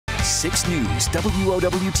6 News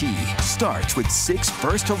WOWT starts with 6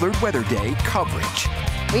 First Alert Weather Day coverage.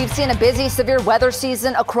 We've seen a busy severe weather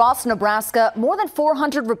season across Nebraska. More than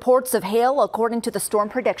 400 reports of hail, according to the Storm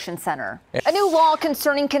Prediction Center. A new law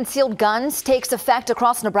concerning concealed guns takes effect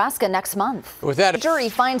across Nebraska next month. With that, the jury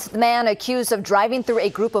finds the man accused of driving through a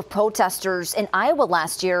group of protesters in Iowa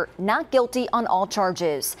last year not guilty on all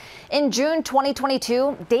charges. In June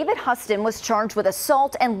 2022, David Huston was charged with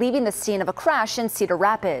assault and leaving the scene of a crash in Cedar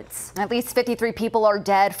Rapids. At least 53 people are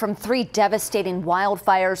dead from 3 devastating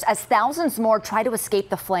wildfires as thousands more try to escape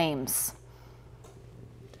the flames.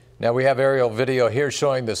 Now we have aerial video here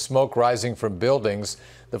showing the smoke rising from buildings.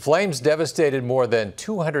 The flames devastated more than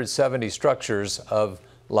 270 structures of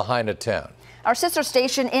Lahaina town. Our sister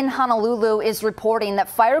station in Honolulu is reporting that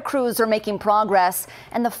fire crews are making progress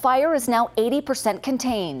and the fire is now 80%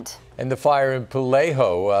 contained. And the fire in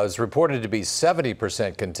Pulaho is reported to be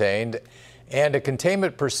 70% contained. And a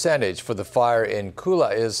containment percentage for the fire in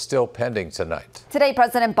Kula is still pending tonight. Today,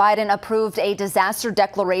 President Biden approved a disaster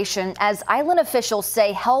declaration as island officials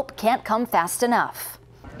say help can't come fast enough.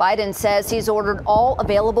 Biden says he's ordered all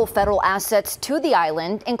available federal assets to the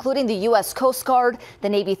island, including the U.S. Coast Guard, the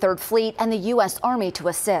Navy 3rd Fleet, and the U.S. Army to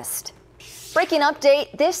assist. Breaking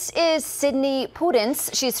update, this is Sydney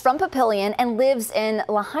Pudens. She's from Papillion and lives in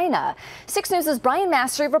Lahaina. 6 News' Brian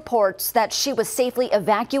Mastery reports that she was safely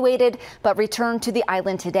evacuated but returned to the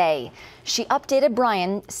island today. She updated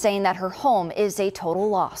Brian, saying that her home is a total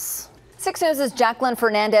loss. 6 News' Jacqueline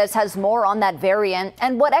Fernandez has more on that variant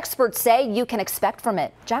and what experts say you can expect from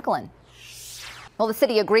it. Jacqueline. Well, the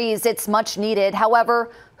city agrees it's much needed.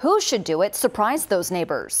 However, who should do it surprised those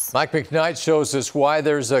neighbors. Mike McKnight shows us why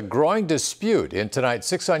there's a growing dispute in tonight's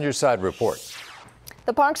 6 on Your Side report.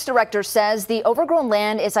 The parks director says the overgrown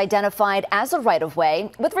land is identified as a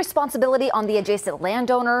right-of-way with responsibility on the adjacent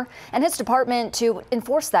landowner and his department to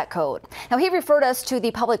enforce that code. Now, he referred us to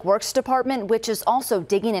the Public Works Department, which is also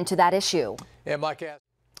digging into that issue. And Mike asked.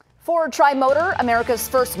 Ford Tri-Motor, America's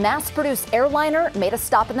first mass-produced airliner, made a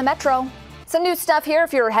stop in the metro. Some new stuff here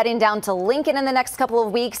if you're heading down to Lincoln in the next couple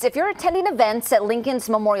of weeks. If you're attending events at Lincoln's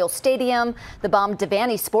Memorial Stadium, the Baum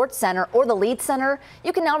Devaney Sports Center, or the Lead Center,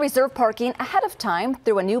 you can now reserve parking ahead of time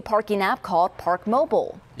through a new parking app called Park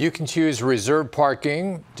Mobile. You can choose reserved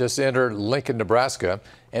parking. Just enter Lincoln, Nebraska.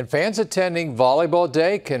 And fans attending Volleyball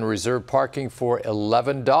Day can reserve parking for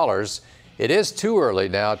 $11. It is too early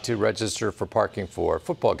now to register for parking for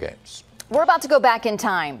football games. We're about to go back in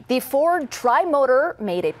time. The Ford Tri-Motor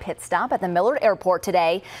made a pit stop at the Millard Airport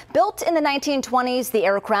today. Built in the 1920s, the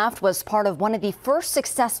aircraft was part of one of the first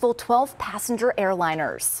successful 12-passenger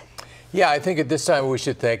airliners. Yeah, I think at this time we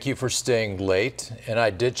should thank you for staying late. And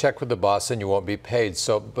I did check with the boss and you won't be paid.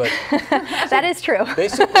 But that is true.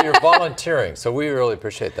 Basically, you're volunteering. So we really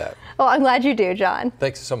appreciate that. Well, I'm glad you do, John.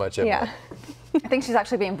 Thanks so much, Emily. Yeah. I think she's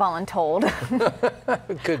actually being voluntold.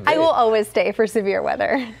 Could be. I will always stay for severe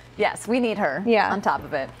weather. Yes, we need her on top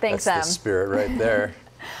of it. Thanks, That's the spirit right there.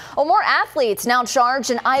 Well, more athletes now charged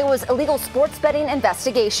in Iowa's illegal sports betting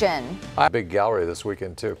investigation. A big gallery this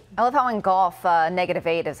weekend, too. I love how in golf,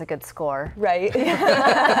 -8 is a good score. Right.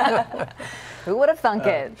 Who would have thunk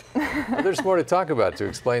it? Well, there's more to talk about to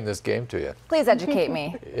explain this game to you. Please educate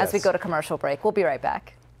me as we Yes. go to commercial break. We'll be right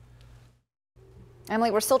back.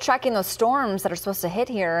 Emily, we're still tracking those storms that are supposed to hit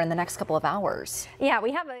here in the next couple of hours. Yeah,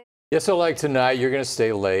 we have a... Yeah, so like tonight, you're going to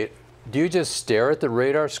stay late. Do you just stare at the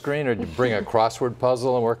radar screen or do you bring a crossword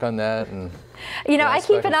puzzle and work on that? And You know, I bounce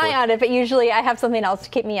keep back an and eye forth? on it, but usually I have something else to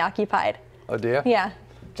keep me occupied. Oh, do you? Yeah.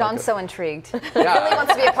 John's so intrigued. Yeah. He really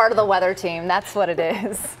wants to be a part of the weather team. That's what it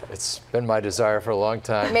is. It's been my desire for a long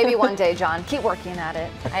time. Maybe one day, John. Keep working at it.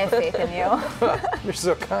 I have faith in you. You're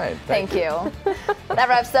so kind. Thank you. That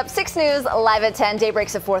wraps up 6 News live at 10. Day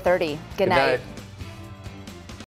breaks at 4:30. Good night.